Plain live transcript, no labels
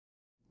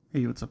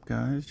Hey, what's up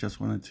guys?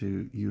 Just wanted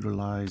to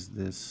utilize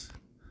this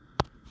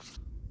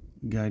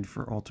guide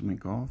for Ultimate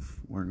Golf.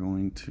 We're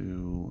going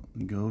to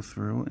go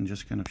through and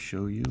just kind of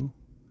show you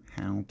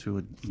how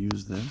to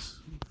use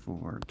this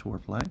for tour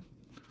play.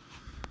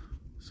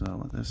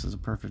 So this is a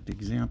perfect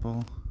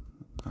example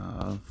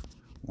of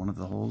one of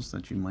the holes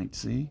that you might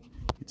see.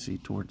 You can see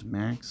towards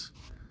max.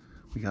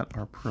 We got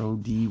our Pro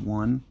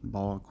D1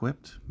 ball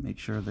equipped. Make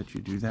sure that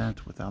you do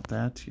that. Without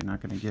that, you're not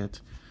going to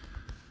get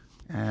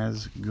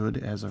as good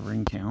as a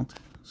ring count.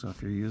 So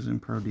if you're using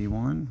Pro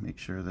D1, make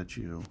sure that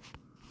you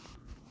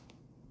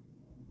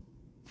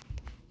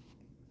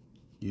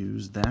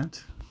use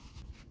that.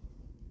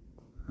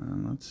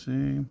 Let's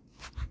see.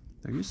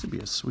 There used to be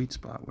a sweet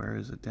spot. Where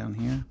is it? Down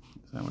here?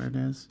 Is that where it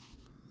is?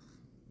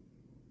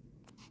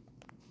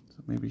 So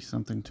maybe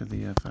something to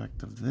the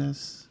effect of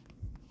this.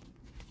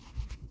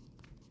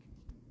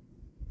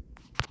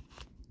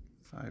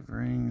 5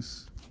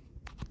 rings.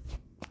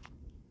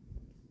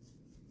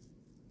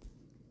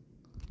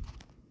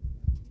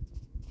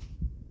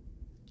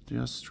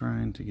 Just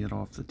trying to get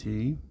off the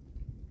tee.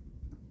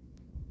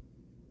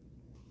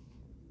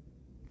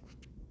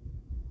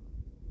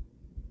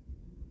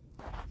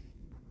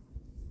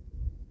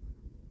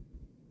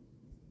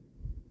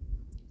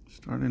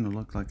 Starting to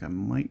look like I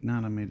might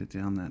not have made it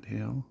down that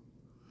hill.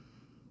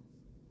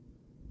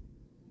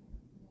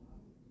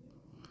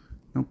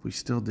 Nope, we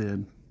still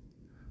did.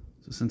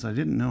 So since I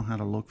didn't know how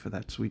to look for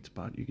that sweet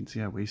spot, you can see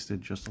I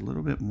wasted just a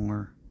little bit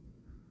more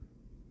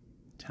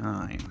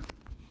time.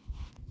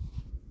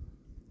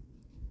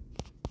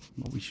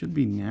 But we should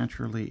be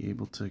naturally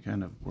able to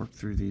kind of work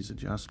through these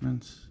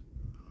adjustments.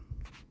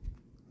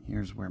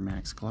 Here's where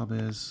max club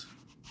is.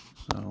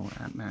 So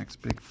at max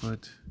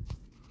Bigfoot,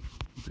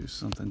 we'll do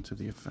something to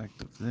the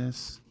effect of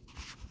this.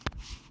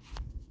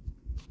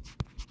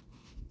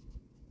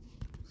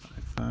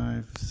 5,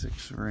 5,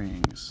 6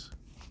 rings.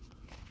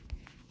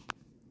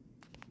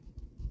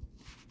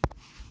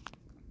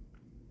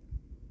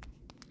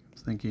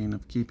 Thinking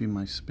of keeping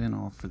my spin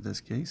off for this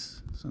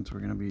case, since we're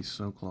going to be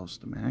so close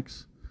to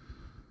max.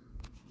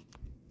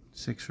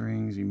 6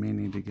 rings, you may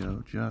need to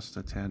go just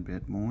a tad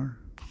bit more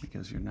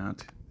because you're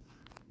not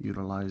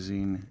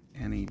utilizing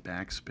any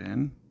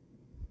backspin.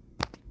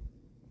 But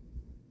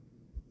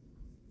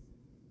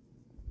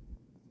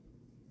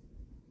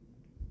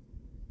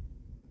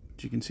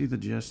you can see the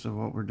gist of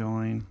what we're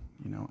doing.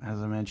 You know, as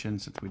I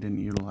mentioned, since we didn't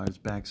utilize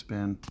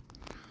backspin,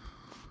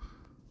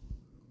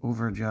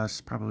 over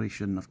adjust, probably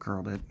shouldn't have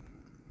curled it.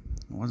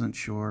 I wasn't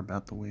sure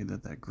about the way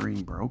that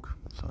green broke,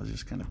 so I was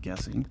just kind of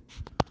guessing.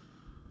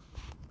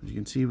 As you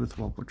can see with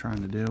what we're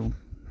trying to do,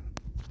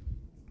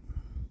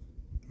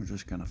 we're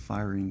just kind of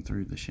firing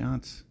through the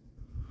shots.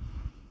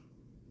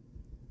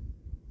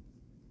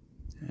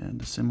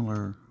 And a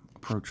similar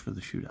approach for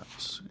the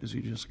shootouts is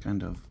you just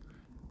kind of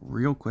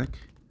real quick,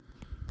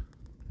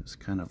 just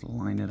kind of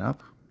line it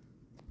up.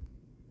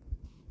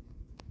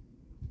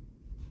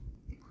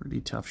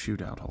 Pretty tough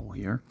shootout hole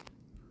here.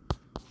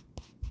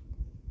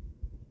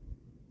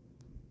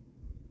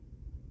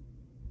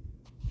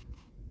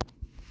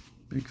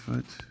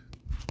 Bigfoot,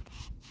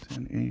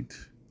 10-8.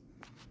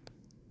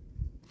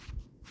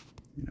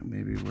 You know,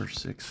 maybe we're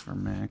 6 for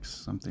max,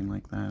 something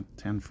like that.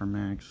 10 for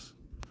max.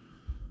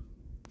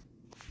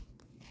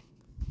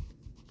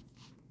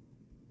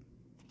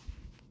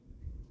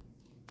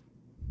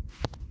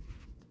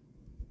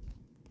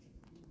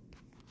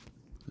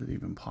 Is it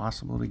even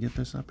possible to get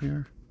this up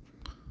here?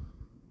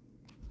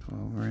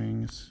 12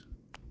 rings.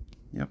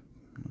 Yep,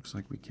 looks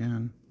like we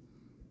can.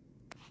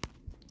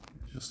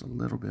 Just a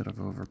little bit of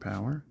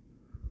overpower.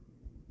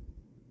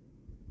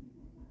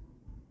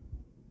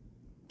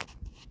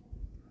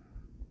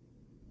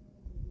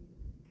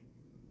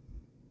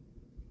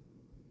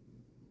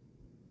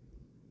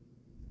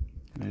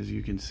 And as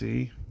you can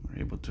see, we're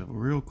able to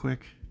real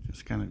quick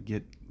just kind of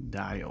get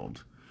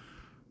dialed,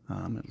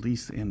 at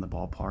least in the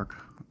ballpark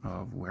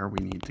of where we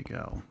need to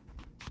go.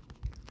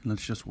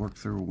 Let's just work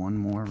through one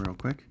more real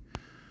quick,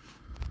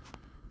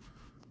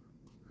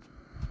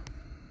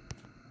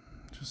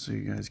 just so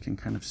you guys can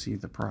kind of see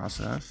the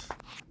process,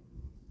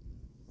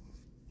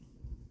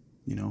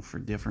 you know, for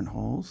different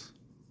holes.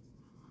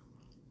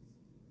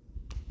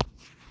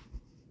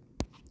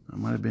 It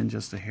might have been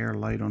just a hair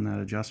light on that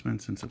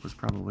adjustment since it was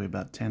probably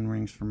about 10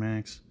 rings for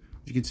max.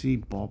 You can see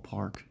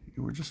ballpark.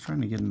 We're just trying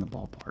to get in the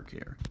ballpark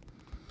here.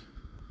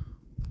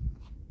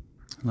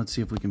 Let's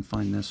see if we can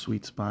find this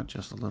sweet spot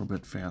just a little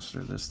bit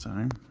faster this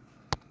time.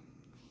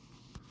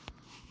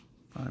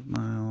 5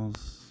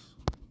 miles.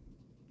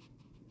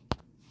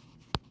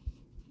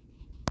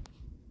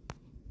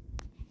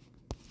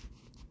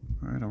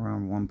 Right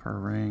around 1 per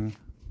ring.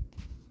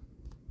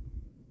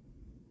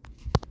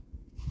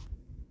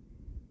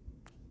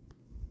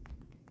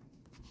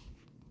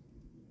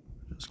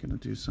 Just going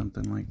to do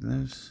something like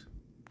this.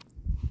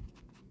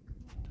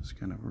 Just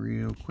kind of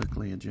real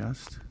quickly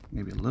adjust.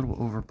 Maybe a little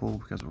over pull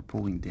because we're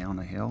pulling down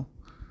a hill.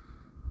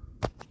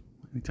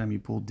 Anytime you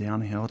pull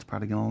down a hill, it's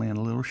probably going to land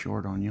a little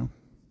short on you.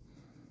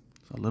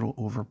 So a little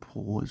over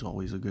pull is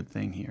always a good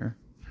thing here.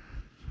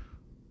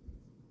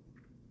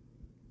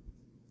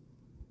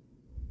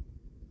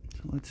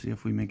 So let's see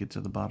if we make it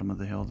to the bottom of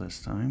the hill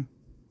this time.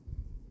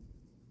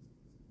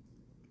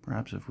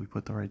 Perhaps if we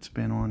put the right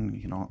spin on, you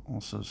can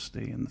also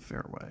stay in the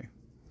fairway.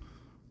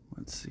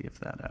 Let's see if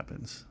that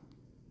happens.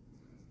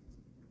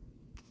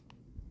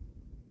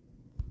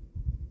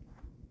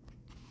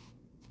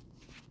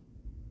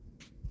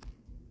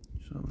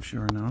 So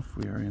sure enough,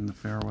 we are in the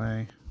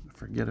fairway. I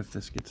forget if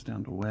this gets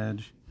down to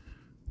wedge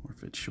or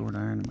if it's short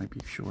iron. It might be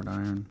short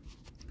iron.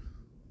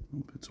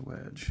 Nope, it's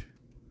wedge.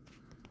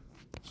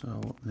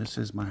 So this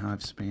is my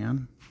hive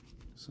span.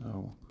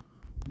 So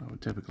what I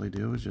would typically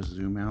do is just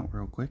zoom out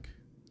real quick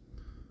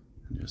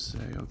and just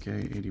say,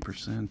 okay,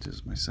 80%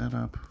 is my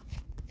setup.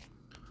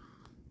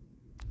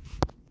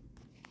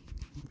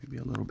 Maybe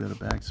a little bit of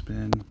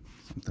backspin,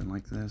 something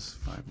like this,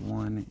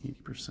 5-1,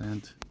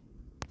 80%,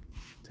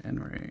 10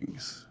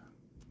 rings.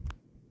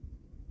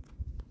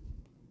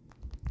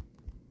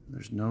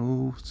 There's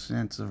no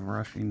sense of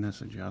rushing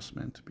this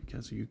adjustment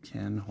because you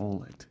can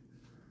hold it.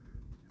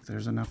 If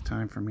there's enough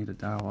time for me to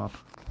dial up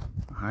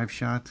a hive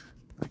shot,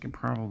 I can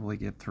probably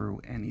get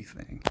through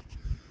anything.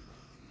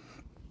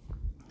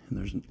 And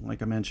there's,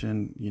 like I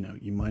mentioned,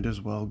 you might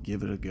as well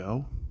give it a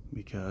go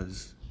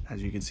because,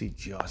 as you can see,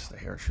 just a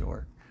hair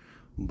short.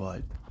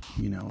 But,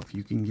 if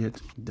you can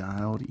get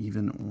dialed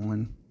even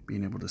on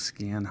being able to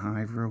scan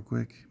hive real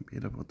quick,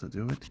 being able to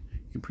do it,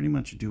 you can pretty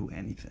much do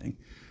anything.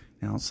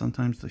 Now,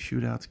 sometimes the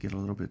shootouts get a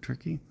little bit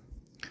tricky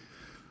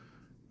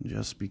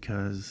just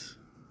because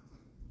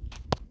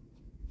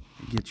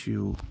it gets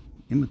you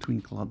in between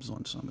clubs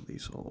on some of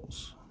these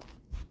holes.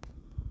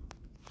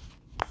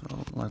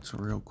 So let's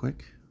real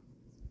quick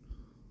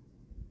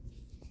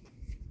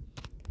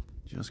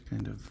just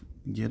kind of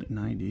get an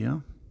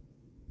idea.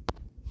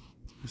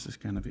 This is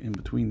kind of in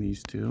between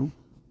these two,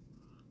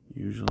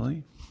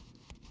 usually.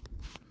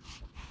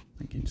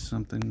 Thinking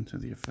something to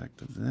the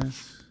effect of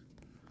this.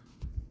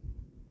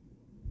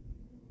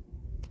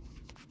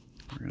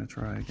 We're going to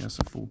try, I guess,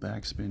 a full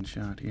backspin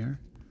shot here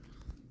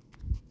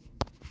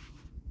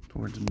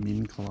towards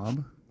min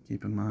club.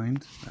 Keep in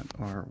mind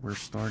that we're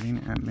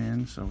starting at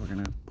min, so we're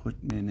going to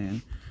put min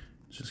in.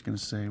 It's just going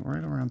to say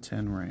right around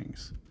 10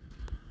 rings.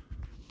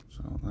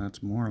 So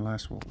that's more or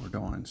less what we're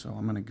doing. So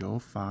I'm going to go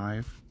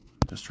 5,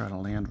 just try to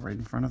land right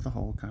in front of the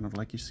hole, kind of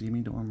like you see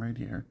me doing right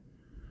here.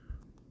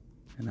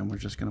 And then we're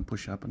just going to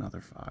push up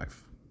another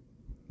 5.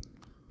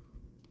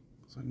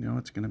 So I know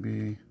it's going to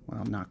be,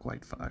 well, not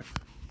quite 5.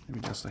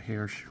 Maybe just a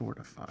hair short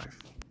of 5.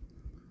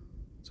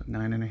 So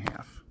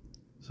 9.5.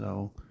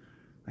 So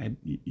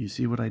you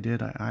see what I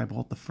did? I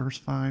eyeballed the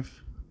first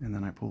 5, and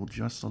then I pulled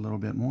just a little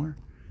bit more.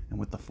 And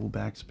with the full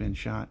backspin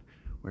shot,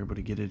 we're able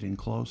to get it in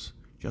close.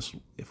 Just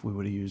if we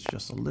would have used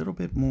just a little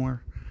bit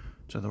more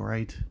to the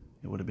right,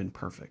 it would have been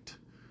perfect.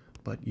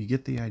 But you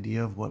get the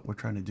idea of what we're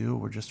trying to do.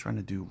 We're just trying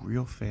to do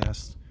real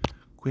fast,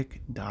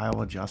 quick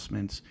dial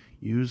adjustments.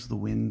 Use the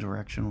wind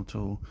directional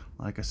tool.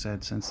 Like I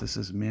said, since this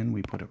is min,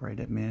 we put it right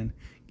at min.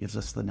 Gives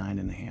us the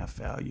 9.5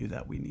 value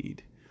that we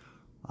need.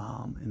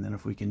 And then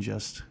if we can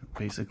just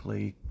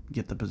basically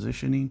get the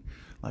positioning,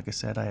 like I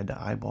said, I had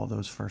to eyeball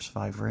those first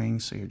 5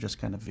 rings, so you're just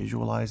kind of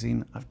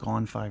visualizing, I've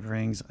gone 5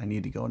 rings, I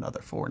need to go another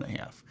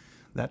 4.5,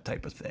 that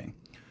type of thing.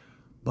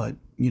 But,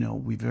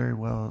 we very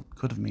well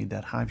could have made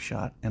that hive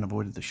shot and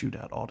avoided the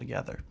shootout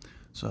altogether.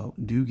 So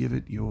do give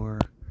it your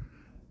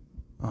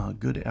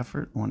good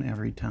effort on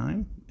every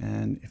time,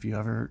 and if you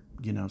ever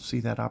see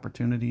that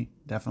opportunity,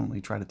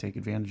 definitely try to take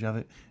advantage of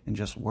it and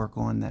just work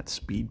on that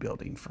speed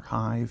building for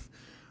hive.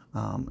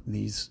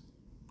 These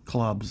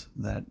clubs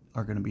that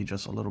are going to be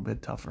just a little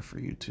bit tougher for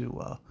you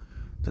to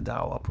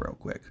dial up real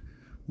quick,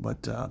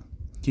 but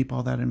keep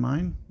all that in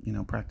mind.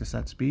 Practice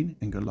that speed,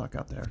 and good luck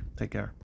out there. Take care.